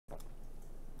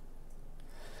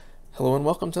Hello and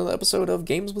welcome to another episode of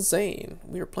Games with Zane.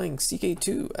 We are playing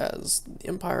CK2 as the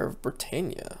Empire of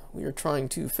Britannia. We are trying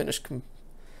to finish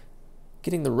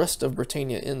getting the rest of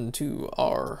Britannia into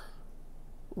our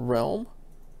realm.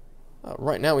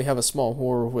 Right now we have a small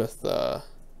war with the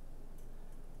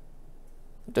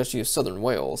Duchy of Southern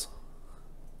Wales.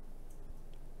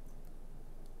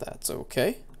 That's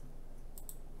okay.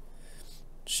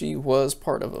 She was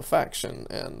part of a faction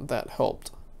and that helped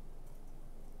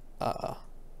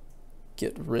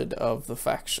get rid of the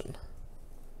faction.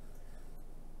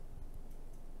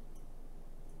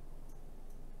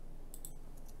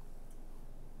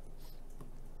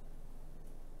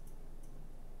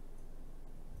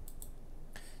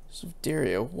 So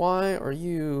Daria, why are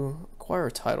you acquire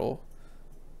a title?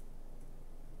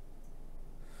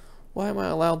 Why am I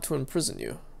allowed to imprison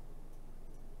you?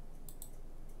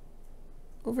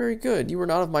 Oh, very good. You were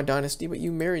not of my dynasty, but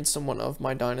you married someone of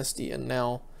my dynasty, and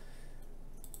now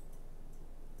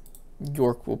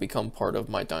York will become part of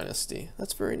my dynasty.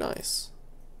 That's very nice.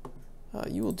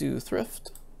 You will do thrift.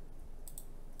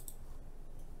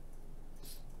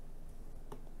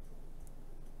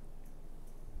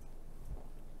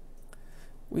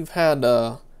 We've had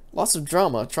lots of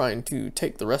drama trying to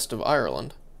take the rest of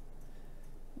Ireland.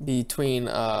 Between,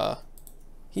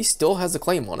 he still has a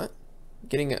claim on it.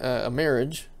 Getting a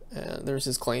marriage, and there's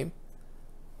his claim.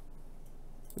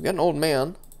 We've got an old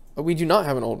man, but we do not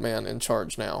have an old man in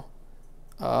charge now.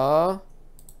 No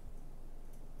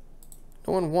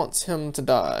one wants him to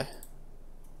die.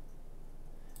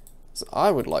 So I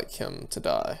would like him to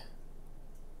die.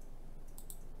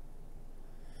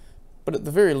 But at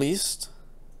the very least,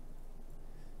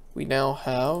 we now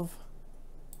have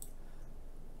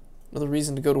another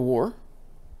reason to go to war.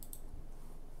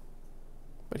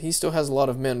 But he still has a lot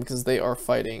of men because they are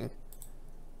fighting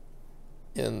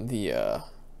in the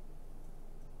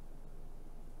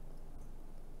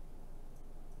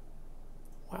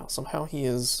wow, somehow he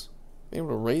is able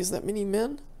to raise that many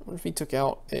men? I wonder if he took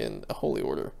out in a holy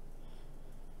order.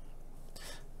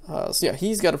 So yeah,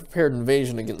 he's got a prepared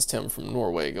invasion against him from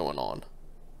Norway going on.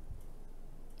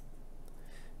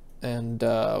 And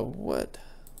what?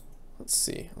 Let's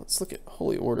see. Let's look at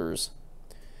holy orders.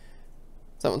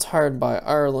 That one's hired by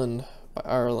Ireland.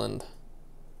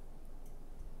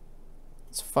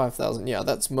 It's 5,000. Yeah,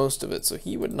 that's most of it. So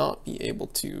he would not be able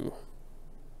to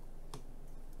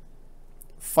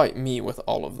fight me with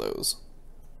all of those.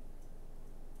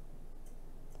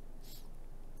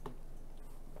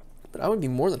 But I would be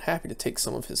more than happy to take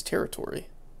some of his territory.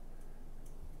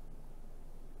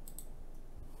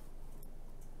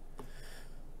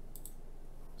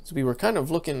 So we were kind of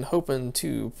hoping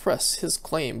to press his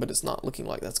claim, but it's not looking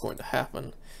like that's going to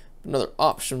happen. Another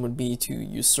option would be to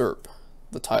usurp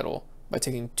the title by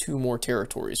taking 2 more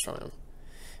territories from him.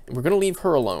 And we're going to leave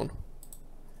her alone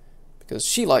because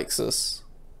she likes us,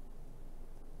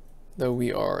 though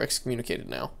we are excommunicated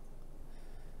now.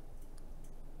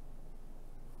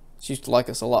 She used to like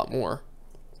us a lot more.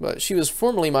 But she was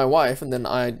formerly my wife, and then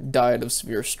I died of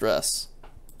severe stress.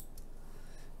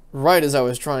 Right as I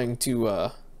was trying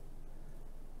to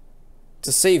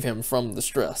save him from the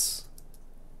stress.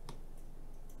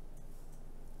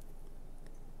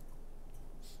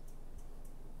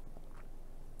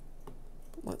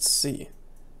 Let's see.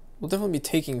 We'll definitely be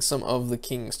taking some of the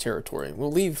king's territory.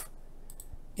 We'll leave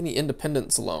any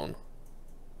independence alone,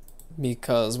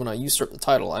 because when I usurp the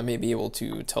title, I may be able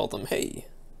to tell them, hey,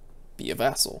 be a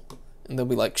vassal. And they'll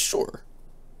be like, sure.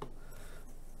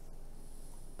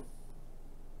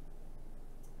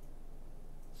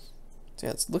 So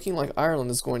yeah, it's looking like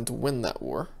Ireland is going to win that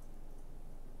war.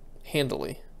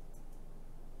 Handily.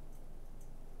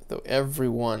 Though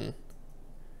everyone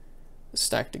is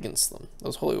stacked against them.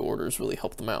 Those holy orders really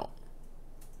help them out.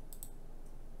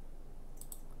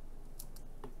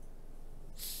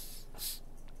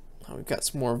 Now we've got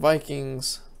some more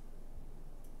Vikings.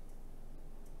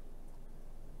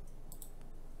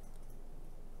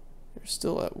 They're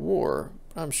still at war,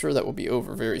 but I'm sure that will be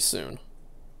over very soon.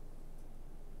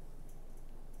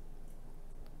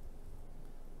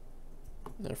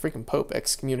 And the freaking Pope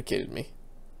excommunicated me.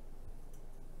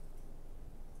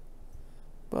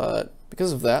 But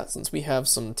because of that, since we have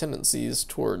some tendencies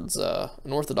towards an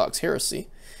Orthodox heresy,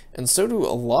 and so do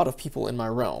a lot of people in my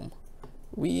realm,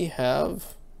 we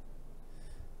have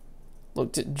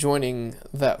looked at joining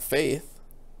that faith.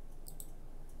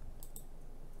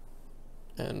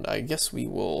 And I guess we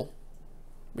will.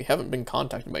 We haven't been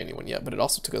contacted by anyone yet, but it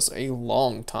also took us a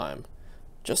long time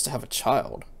just to have a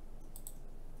child.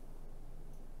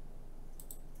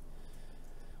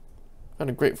 Found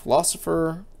a great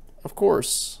philosopher, of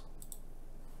course.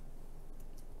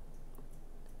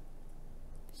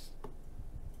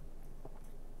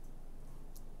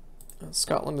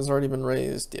 Scotland has already been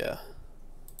raised, yeah.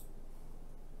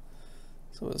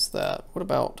 So is that. What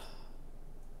about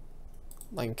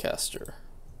Lancaster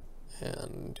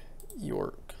and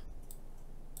York?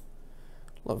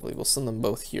 Lovely, we'll send them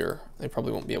both here. They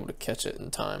probably won't be able to catch it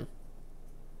in time.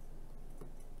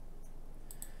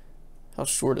 How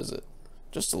short is it?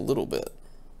 Just a little bit.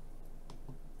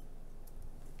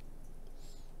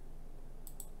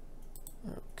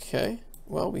 Okay,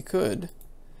 well, we could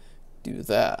do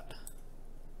that.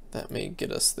 That may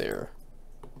get us there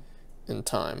in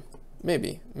time.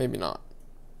 Maybe, maybe not.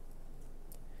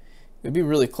 It would be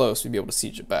really close, we'd be able to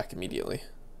siege it back immediately.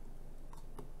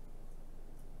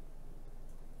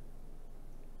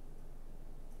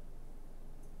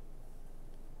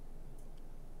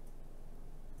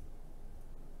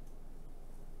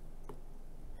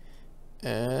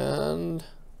 And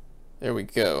there we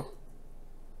go.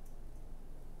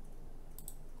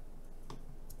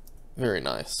 Very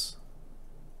nice.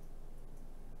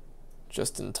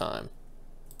 Just in time.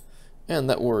 And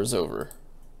that war is over.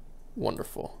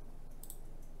 Wonderful.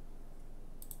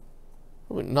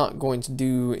 We're not going to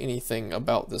do anything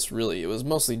about this really. It was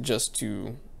mostly just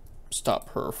to stop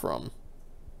her from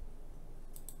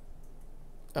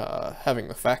having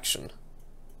the faction.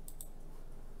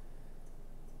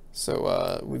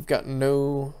 So we've got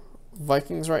no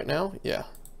Vikings right now. Yeah.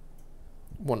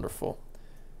 Wonderful.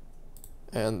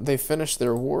 And they finished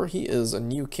their war. He is a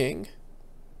new king.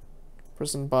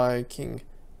 Imprisoned by King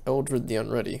Eldred the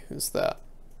Unready. Who's that?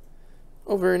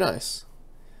 Oh, very nice.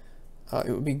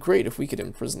 It would be great if we could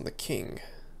imprison the king.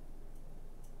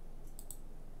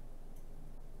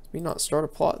 Did we not start a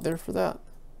plot there for that?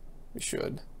 We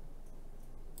should.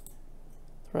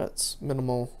 Threats,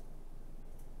 minimal.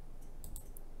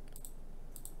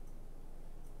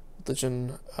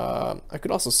 Religion. I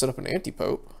could also set up an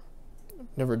anti-pope.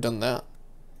 Never done that.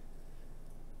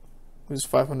 Lose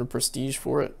 500 prestige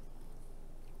for it.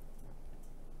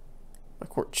 My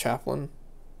court chaplain.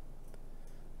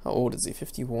 How old is he?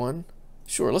 51?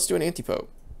 Sure, let's do an anti-pope.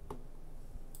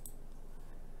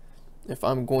 If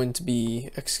I'm going to be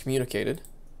excommunicated,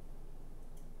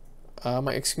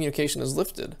 my excommunication is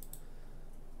lifted.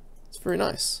 It's very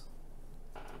nice.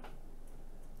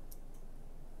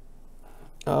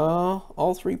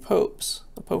 All three popes.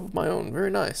 A pope of my own. Very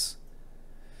nice.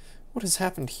 What has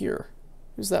happened here?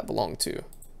 Who's that belong to?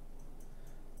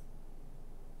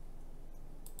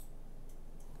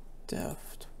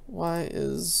 Deft. Why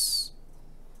is...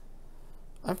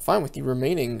 I'm fine with you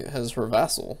remaining as her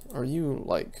vassal. Are you,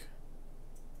 like...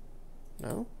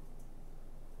 No?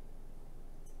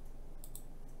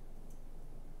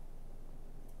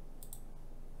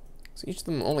 So each of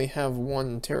them only have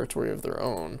one territory of their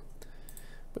own.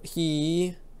 But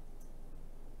he...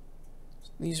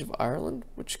 These of Ireland?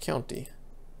 Which county?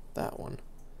 That one.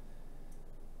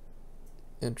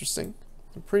 Interesting.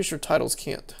 I'm pretty sure titles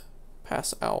can't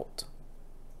pass out.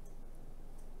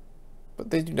 But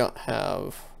they do not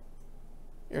have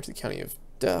heir to the county of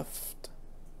Deft.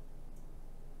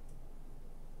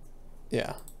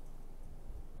 Yeah.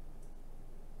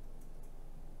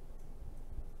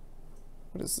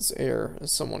 What is this heir?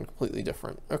 Is someone completely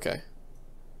different. Okay.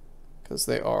 Because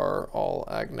they are all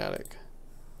agnatic.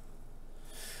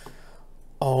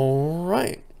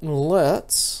 Alright.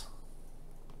 Let's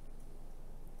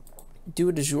do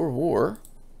a de jure war.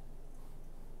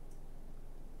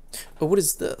 Oh, what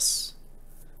is this?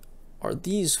 Are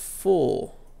these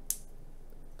full?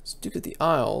 Duke of the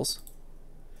Isles.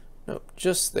 Nope,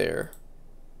 just there.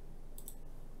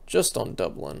 Just on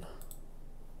Dublin.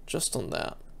 Just on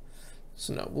that.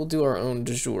 So no, we'll do our own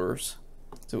de jures.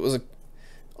 If it was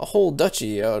a whole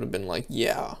duchy, I would have been like,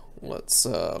 yeah, let's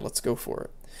go for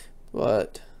it.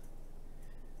 But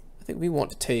I think we want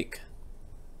to take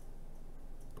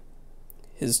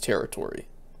his territory.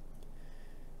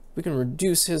 We can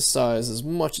reduce his size as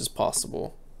much as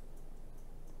possible.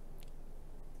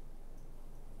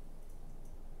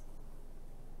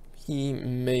 He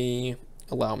may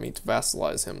allow me to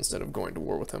vassalize him instead of going to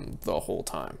war with him the whole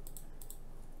time.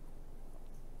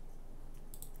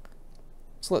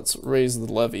 So let's raise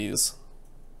the levies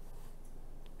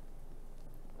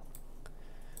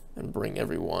and bring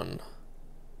everyone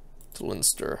to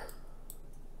Leinster.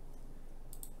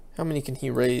 How many can he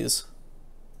raise?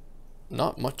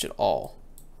 Not much at all.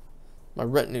 My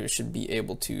retinue should be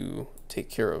able to take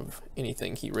care of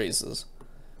anything he raises.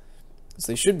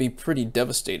 So they should be pretty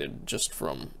devastated just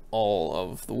from all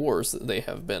of the wars that they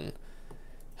have been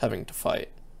having to fight.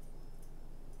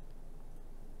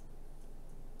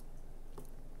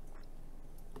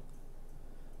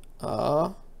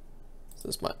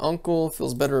 Says my uncle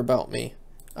feels better about me.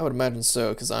 I would imagine so,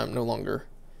 because I'm no longer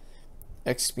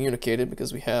excommunicated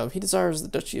because he desires the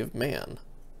Duchy of Man.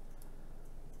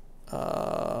 In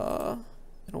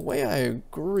a way, I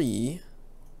agree.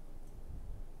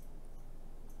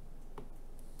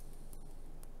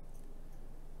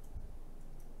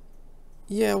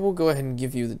 Yeah, we'll go ahead and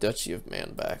give you the Duchy of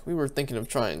Man back. We were thinking of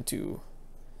trying to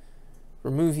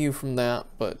remove you from that,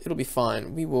 but it'll be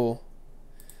fine. We will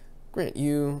grant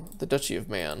you the Duchy of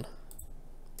Man,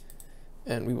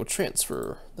 and we will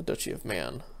transfer the Duchy of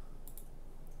Man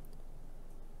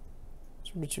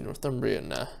to Northumbria.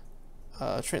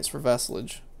 Nah. Transfer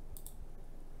vassalage.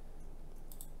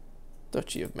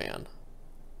 Duchy of Man.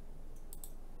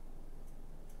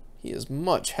 He is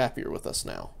much happier with us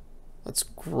now. That's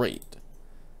great.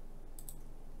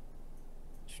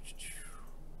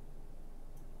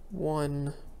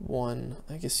 One,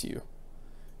 I guess you.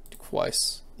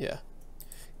 Twice, yeah.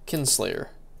 Kinslayer.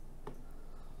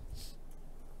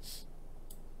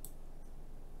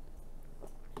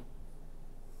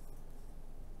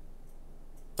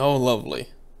 Oh, lovely.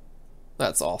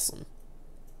 That's awesome.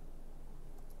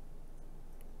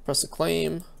 Press a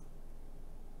claim.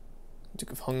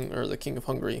 Duke of or the King of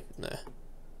Hungary. Nah.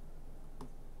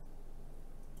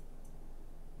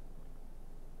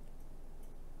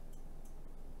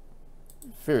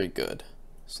 Very good.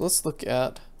 So let's look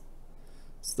at.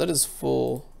 So that is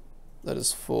full. That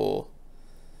is full.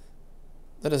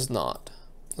 That is not.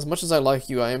 As much as I like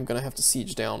you, I am going to have to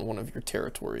siege down one of your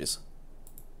territories.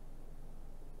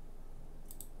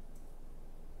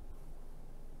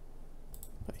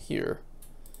 But here.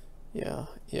 Yeah.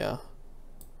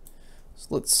 So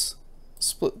let's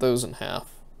split those in half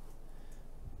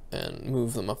and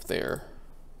move them up there.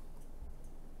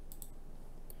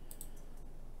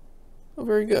 Oh,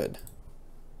 very good.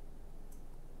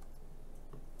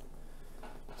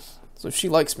 So if she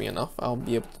likes me enough, I'll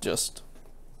be able to just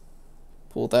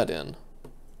pull that in.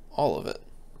 All of it.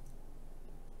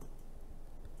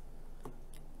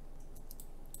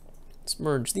 Let's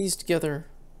merge these together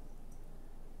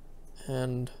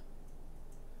and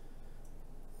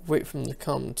wait for them to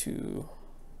come to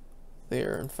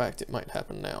there. In fact, it might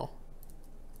happen now.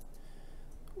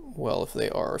 Well, if they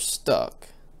are stuck,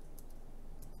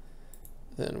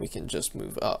 then we can just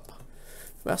move up.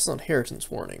 Vassal inheritance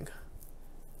warning.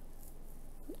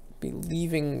 Be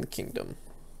leaving the kingdom.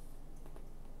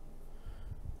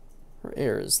 Her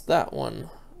heir is that one,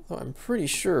 though I'm pretty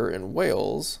sure in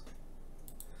Wales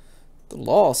the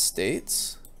law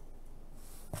states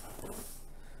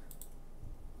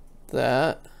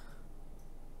that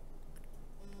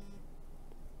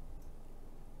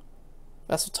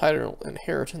vassal title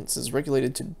inheritance is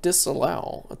regulated to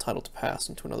disallow a title to pass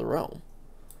into another realm.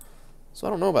 So I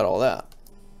don't know about all that.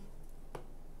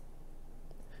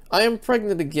 I am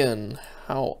pregnant again.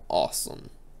 How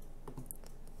awesome.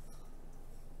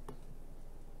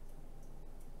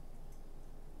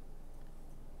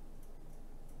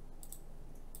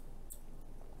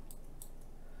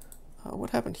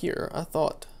 What happened here? I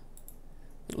thought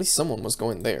at least someone was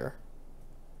going there,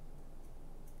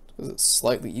 because it's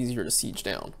slightly easier to siege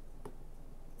down.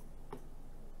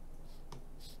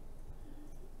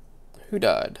 Who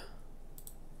died?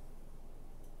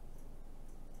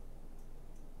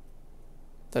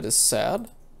 That is sad.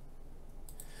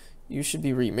 You should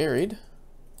be remarried.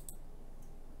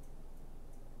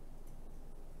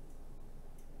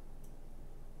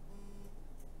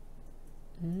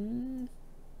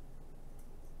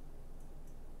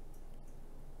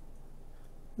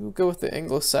 We'll go with the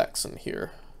Anglo-Saxon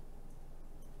here.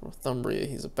 Northumbria,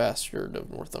 he's a bastard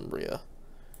of Northumbria.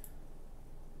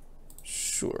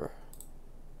 Sure.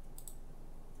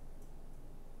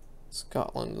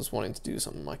 Scotland is wanting to do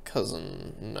something. My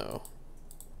cousin, no.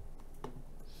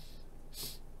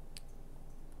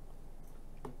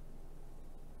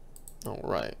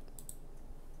 Alright.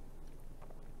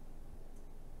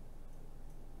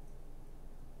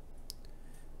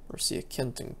 Mercia,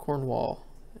 Kent, and Cornwall.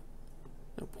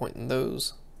 No point in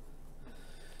those.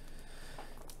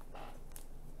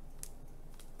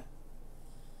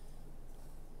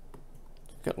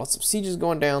 Got lots of sieges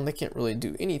going down. They can't really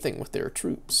do anything with their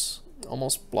troops.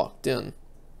 Almost blocked in.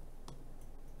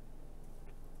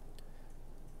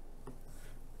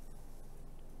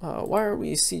 Why are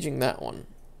we sieging that one?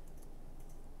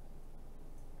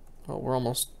 Well, we're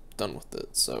almost done with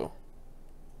it, so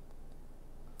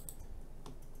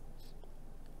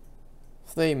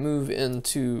if they move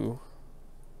into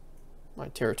my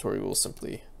territory, we'll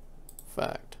simply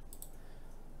fact.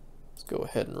 Let's go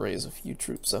ahead and raise a few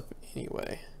troops up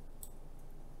anyway.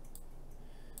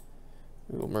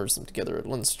 We will merge them together at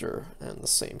Leinster, and the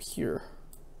same here.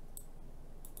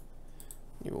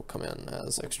 You will come in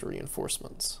as extra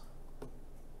reinforcements.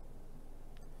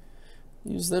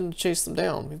 Use them to chase them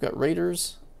down. We've got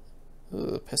raiders.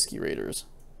 Ugh, pesky raiders.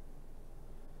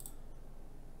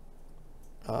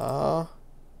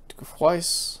 Duke of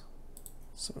Weiss.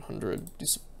 700.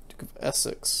 Duke of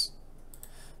Essex.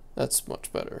 That's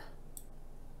much better.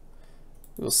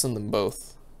 We'll send them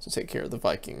both to take care of the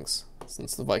Vikings,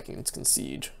 since the Vikings can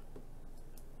siege.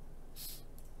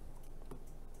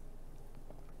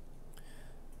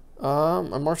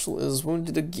 My marshal is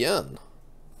wounded again.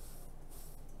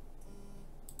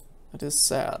 That is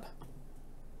sad.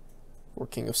 Or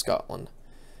King of Scotland.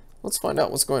 Let's find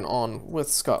out what's going on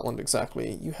with Scotland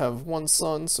exactly. You have one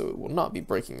son, so it will not be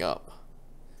breaking up.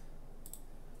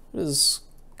 It is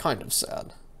kind of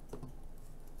sad.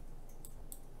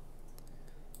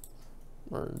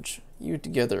 Merge you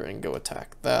together and go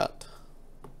attack that.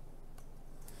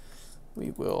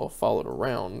 We will follow it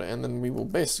around, and then we will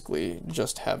basically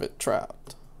just have it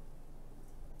trapped.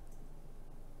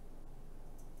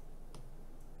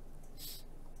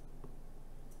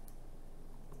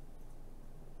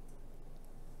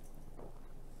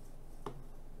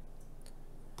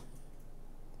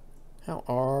 How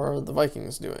are the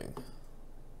Vikings doing?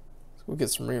 So we'll get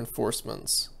some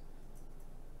reinforcements.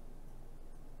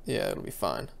 Yeah, it'll be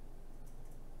fine.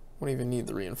 Won't even need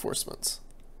the reinforcements.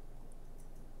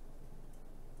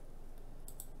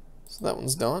 So that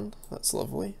one's done. That's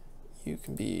lovely. You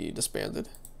can be disbanded.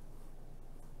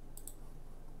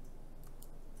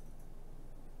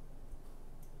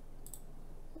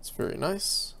 That's very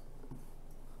nice.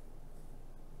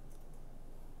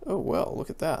 Oh well, look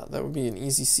at that. That would be an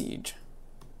easy siege.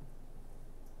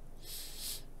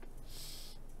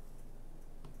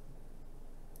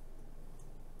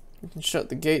 We can shut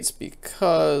the gates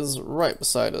because right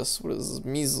beside us, what is this?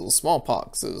 Measles,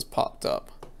 smallpox has popped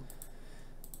up.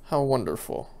 How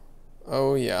wonderful.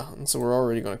 Oh yeah, and so we're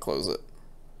already going to close it.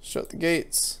 Shut the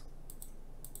gates.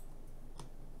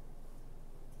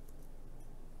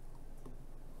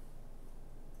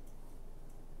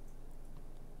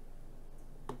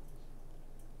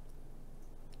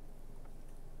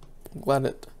 I'm glad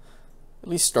it at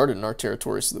least started in our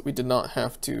territory so that we did not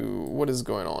have to... What is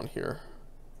going on here?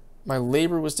 My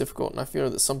labor was difficult, and I fear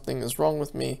that something is wrong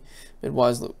with me.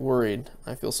 Midwives look worried.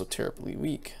 I feel so terribly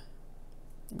weak.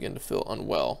 I begin to feel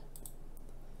unwell.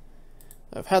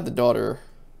 I've had the daughter.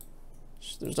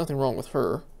 There's nothing wrong with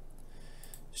her.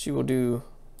 She will do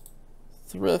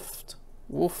thrift,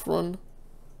 wolf run.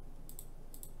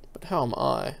 But how am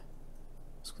I?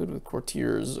 Excluded with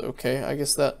courtiers. Okay, I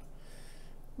guess that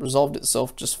resolved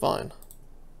itself just fine.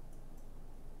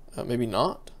 Maybe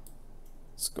not?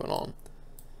 What's going on?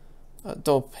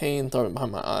 Dull pain throbbing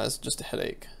behind my eyes, just a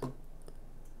headache.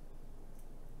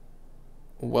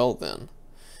 Well then.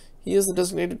 He is the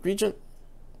designated regent?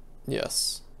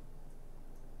 Yes.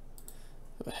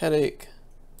 I have a headache.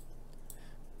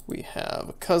 We have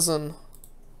a cousin.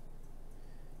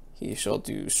 He shall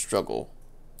do struggle.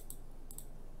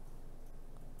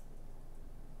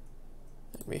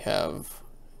 And we have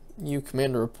new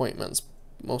commander appointments,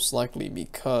 most likely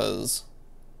because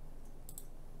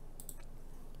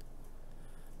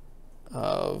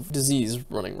of disease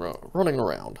running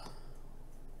around.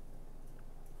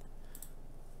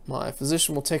 My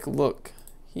physician will take a look.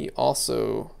 He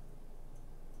also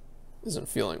isn't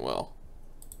feeling well.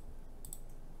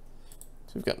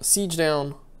 So we've gotten a siege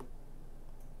down.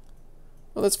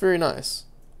 Oh, that's very nice.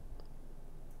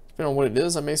 Depending on what it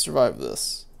is, I may survive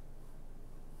this.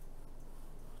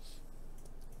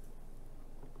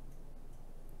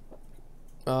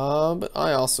 But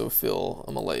I also feel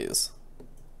a malaise.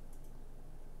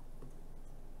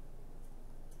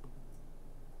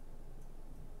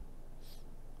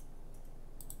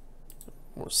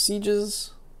 More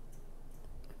sieges.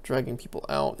 Dragging people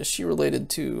out. Is she related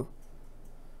to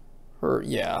her?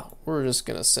 Yeah, we're just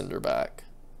gonna send her back.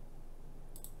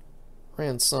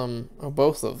 Ransom. Oh,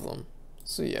 both of them.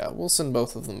 So yeah, we'll send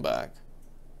both of them back.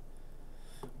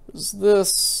 Is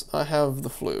this? I have the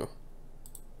flu.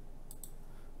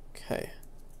 Okay.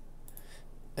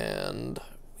 And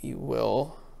we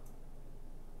will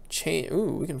change.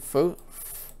 Ooh, we can vote.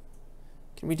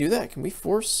 Can we do that? Can we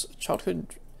force childhood?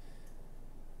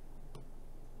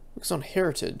 Looks on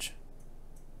heritage.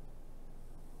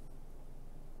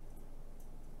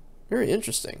 Very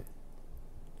interesting.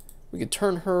 We could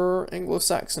turn her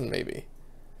Anglo-Saxon maybe.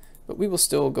 But we will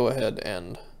still go ahead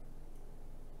and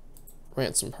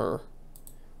ransom her.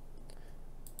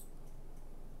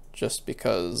 Just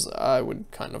because I would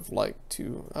kind of like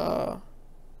to,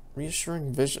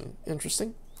 reassuring vision.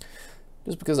 Interesting.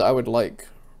 Just because I would like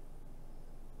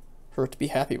her to be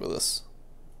happy with us.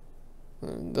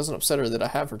 It doesn't upset her that I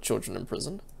have her children in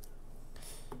prison.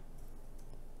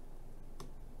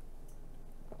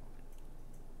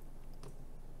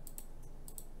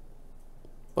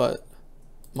 but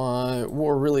my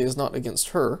war really is not against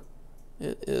her.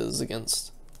 It is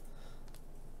against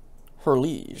her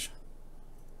liege.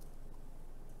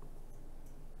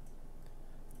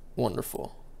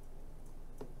 Wonderful.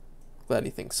 Glad he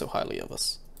thinks so highly of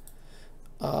us.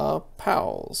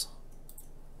 Pals.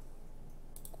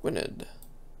 Gwynedd.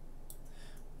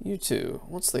 You two,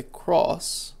 once they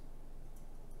cross,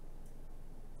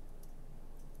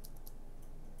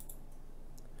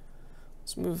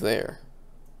 let's move there.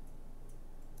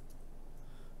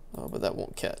 Oh, but that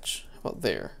won't catch. How about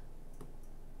there?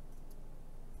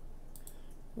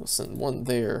 We'll send one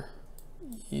there.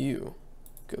 You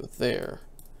go there.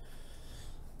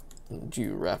 And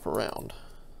you wrap around.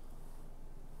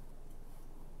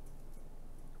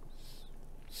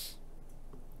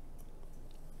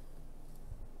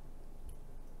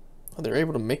 Oh, they're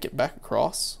able to make it back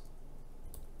across.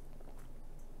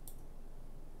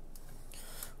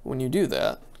 When you do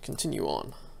that, continue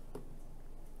on.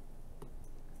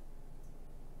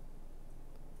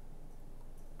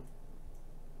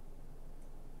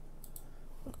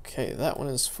 Okay, that one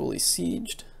is fully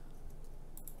sieged.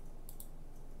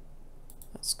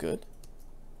 That's good.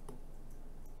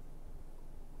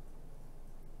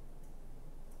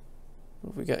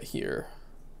 What have we got here?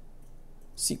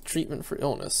 Seek treatment for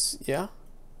illness. Yeah,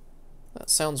 that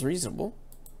sounds reasonable.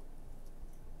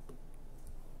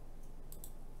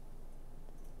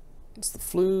 It's the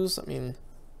flus. I mean,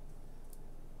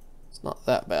 it's not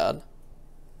that bad.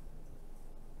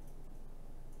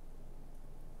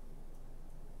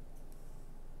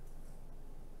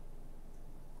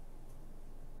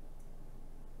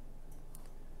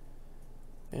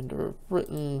 Emperor of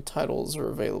Britain titles are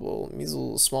available.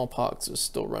 Measles, smallpox is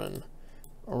still running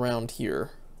around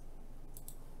here.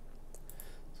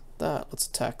 Let's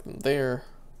attack them there.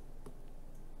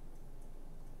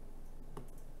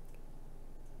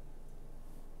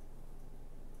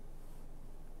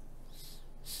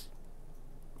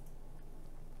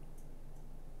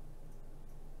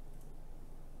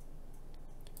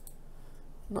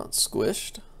 Not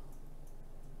squished.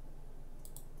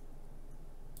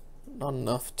 Not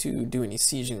enough to do any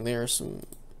sieging there, so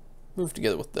move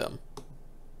together with them.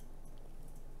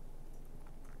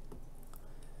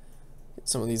 Get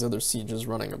some of these other sieges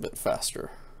running a bit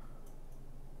faster.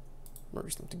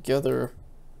 Merge them together.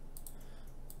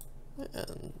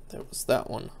 And there was that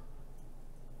one.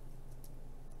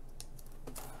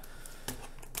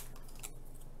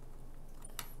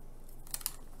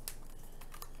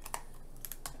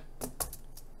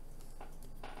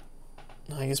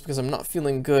 I guess because I'm not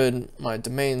feeling good, my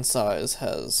domain size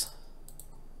has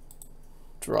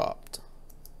dropped.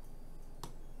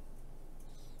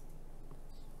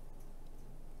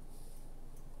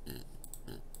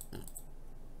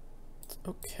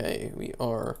 Okay, we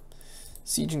are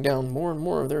sieging down more and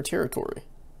more of their territory.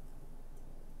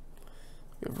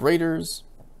 We have raiders.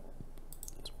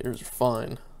 These raiders are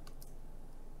fine.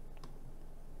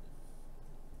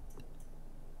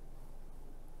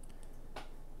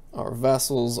 Our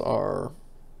vassals are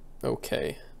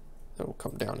okay. That'll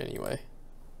come down anyway.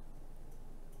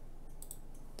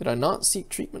 Did I not seek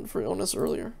treatment for illness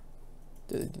earlier?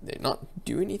 Did they not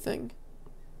do anything?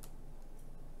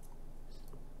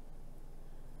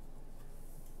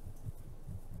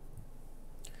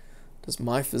 Does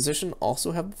my physician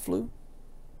also have the flu?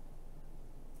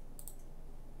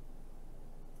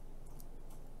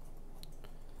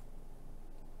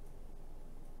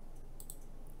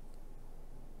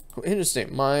 Oh,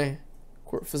 interesting. My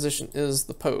court physician is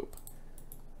the Pope.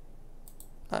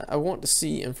 I want to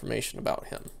see information about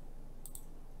him.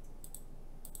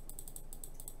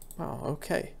 Wow,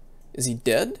 okay. Is he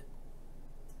dead?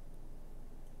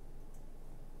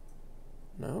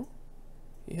 No?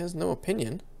 He has no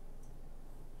opinion.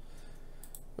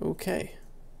 Okay.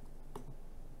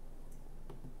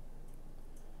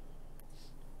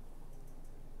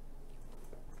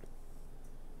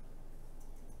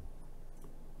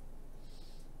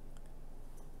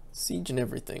 Siege and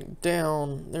everything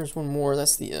down. There's one more.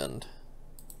 That's the end.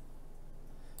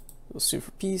 We'll sue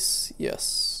for peace.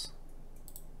 Yes.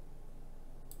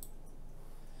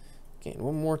 Gain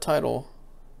one more title.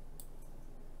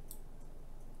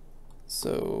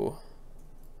 So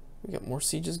we got more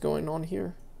sieges going on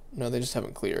here. No, they just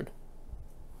haven't cleared,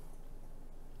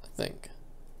 I think.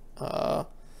 So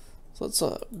let's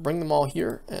bring them all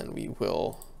here, and we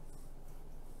will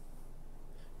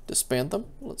disband them.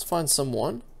 Let's find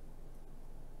someone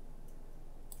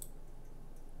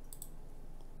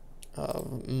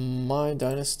of my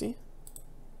dynasty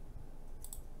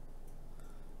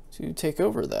to take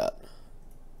over that.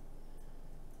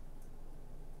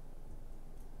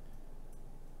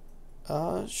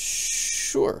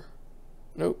 Sure.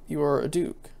 Nope, you are a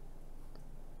duke.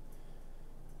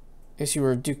 Guess you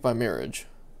were a duke by marriage.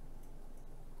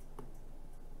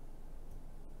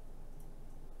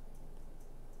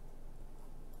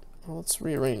 Well, let's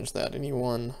rearrange that.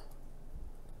 Anyone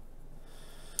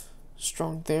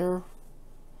strong there?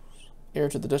 Heir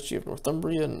to the Duchy of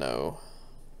Northumbria? No.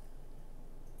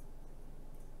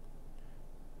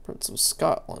 Prince of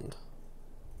Scotland.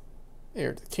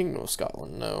 Heir to the Kingdom of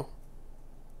Scotland? No.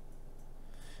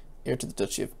 Heir to the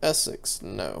Duchy of Essex?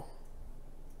 No.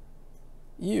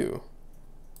 You.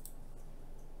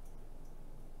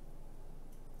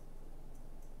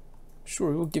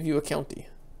 Sure, we will give you a county.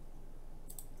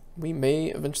 We may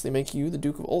eventually make you the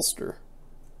Duke of Ulster.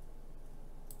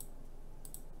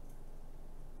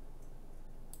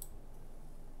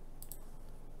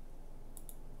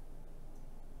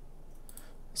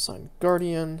 Assign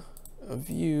guardian of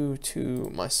you to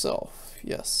myself.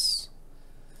 Yes.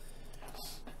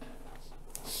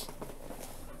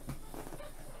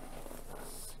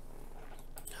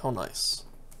 How nice.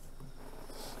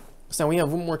 So now we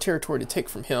have one more territory to take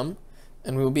from him,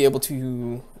 and we will be able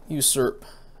to usurp,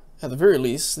 at the very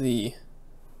least, the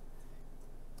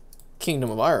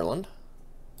Kingdom of Ireland.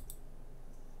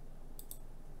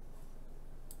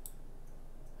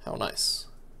 How nice.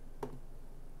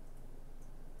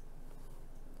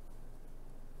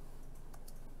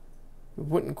 We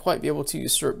wouldn't quite be able to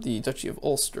usurp the Duchy of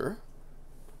Ulster.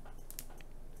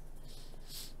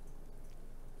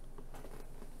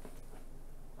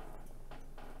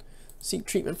 Seek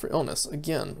treatment for illness.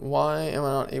 Again, why am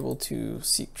I not able to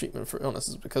seek treatment for illness?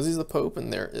 Is it because he's the Pope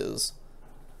and there is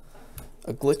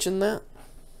a glitch in that?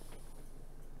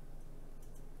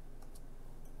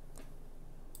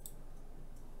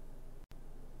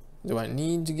 Do I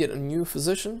need to get a new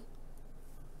physician?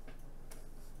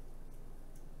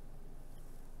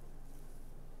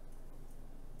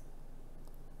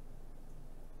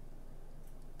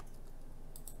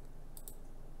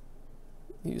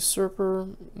 Usurper,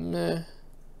 meh.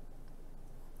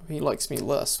 He likes me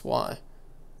less. Why?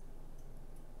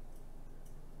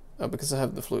 Oh, because I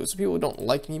have the flu. So people don't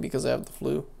like me because I have the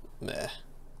flu? Meh.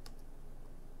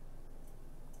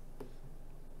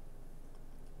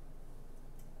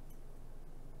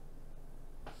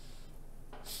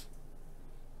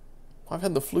 I've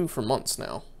had the flu for months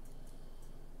now.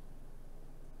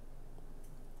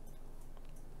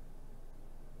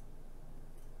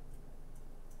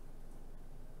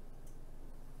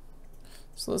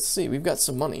 So let's see, we've got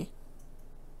some money.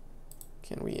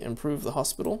 Can we improve the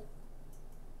hospital?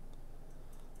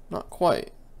 Not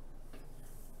quite.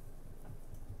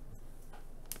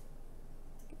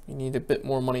 We need a bit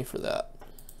more money for that.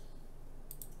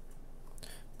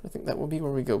 I think that will be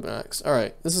where we go next.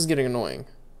 Alright, this is getting annoying.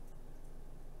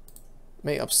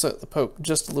 May upset the Pope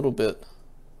just a little bit.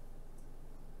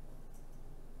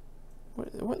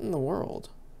 What in the world?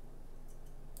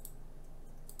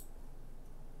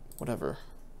 Whatever.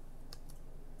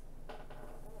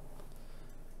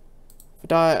 If I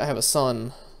die, I have a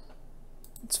son.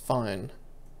 It's fine.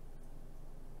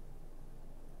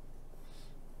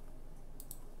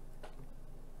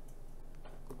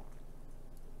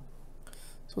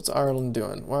 So what's Ireland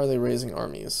doing? Why are they raising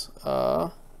armies?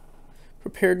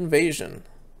 Prepared invasion.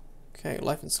 Okay,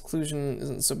 life in seclusion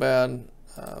isn't so bad.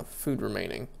 Food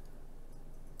remaining.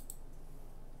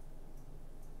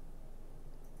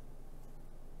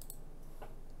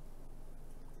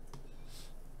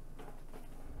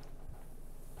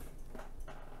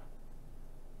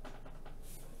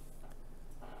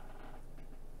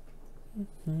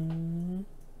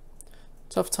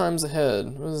 Tough times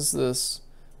ahead. What is this?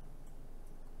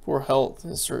 Poor health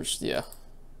is searched. Yeah.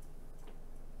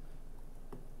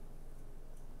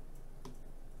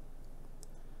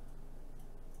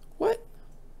 What?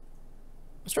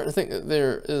 I'm starting to think that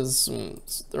there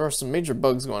are some major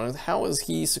bugs going on. How is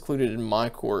he secluded in my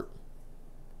court?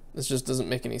 This just doesn't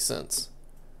make any sense.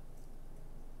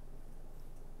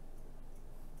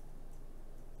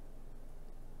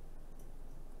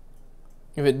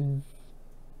 If it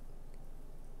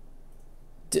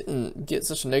didn't get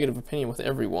such a negative opinion with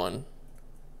everyone,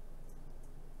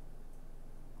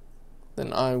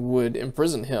 then I would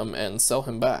imprison him and sell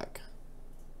him back.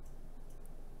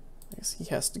 I guess he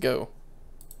has to go.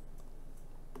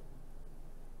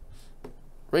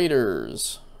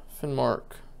 Raiders.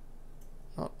 Finnmark.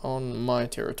 Not on my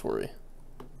territory.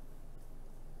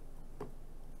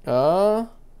 A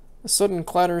sudden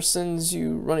clatter sends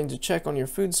you running to check on your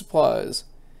food supplies.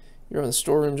 You're in the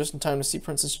storeroom just in time to see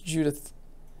Princess Judith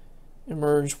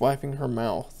emerge, wiping her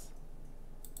mouth.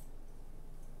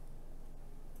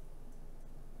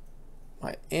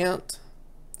 my aunt,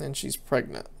 and she's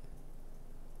pregnant.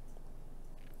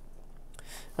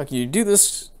 How can you do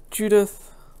this,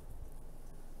 Judith?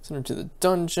 Send her to the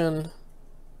dungeon.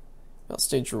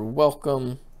 Outstage your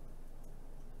welcome.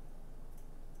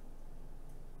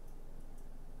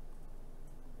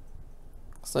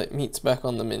 Looks like meat's back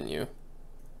on the menu.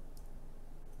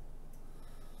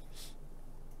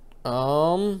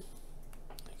 I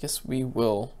guess we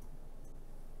will.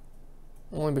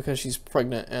 Only because she's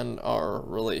pregnant and our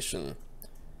relation.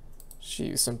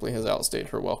 She simply has outstayed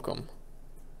her welcome.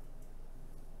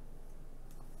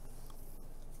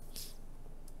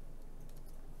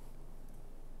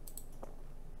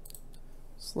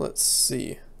 So let's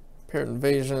see. Paired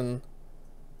invasion.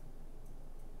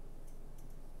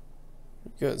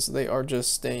 Because they are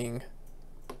just staying.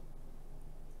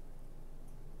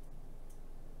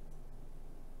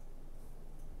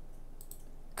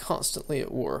 Constantly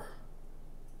at war.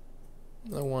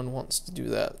 No one wants to do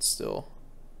that still.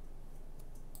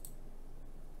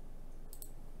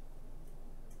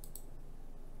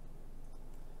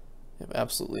 If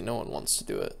absolutely no one wants to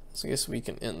do it. So I guess we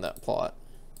can end that plot.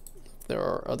 There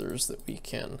are others that we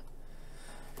can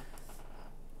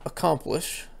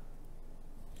accomplish.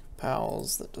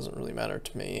 Pals, that doesn't really matter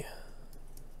to me.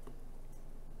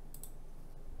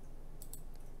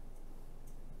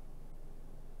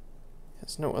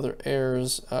 Has no other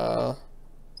heirs.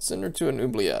 Send her to an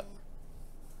oubliette.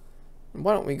 And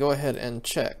why don't we go ahead and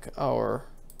check our...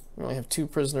 We only have 2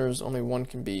 prisoners, only 1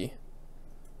 can be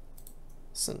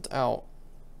sent out.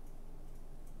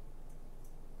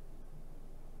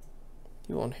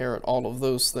 He will inherit all of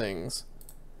those things.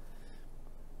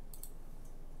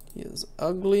 He is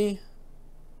ugly.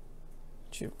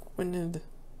 Chip-winded.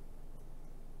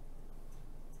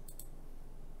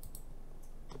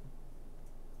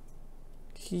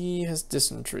 He has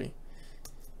dysentery.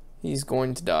 He's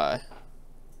going to die.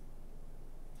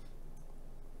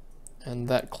 And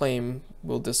that claim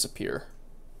will disappear.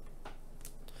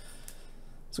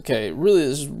 It's okay, really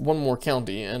there's one more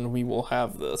county and we will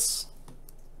have this.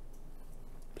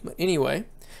 But anyway,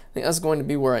 I think that's going to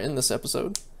be where I end this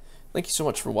episode. Thank you so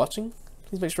much for watching.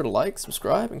 Please make sure to like,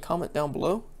 subscribe, and comment down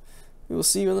below. We will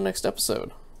see you in the next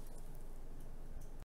episode.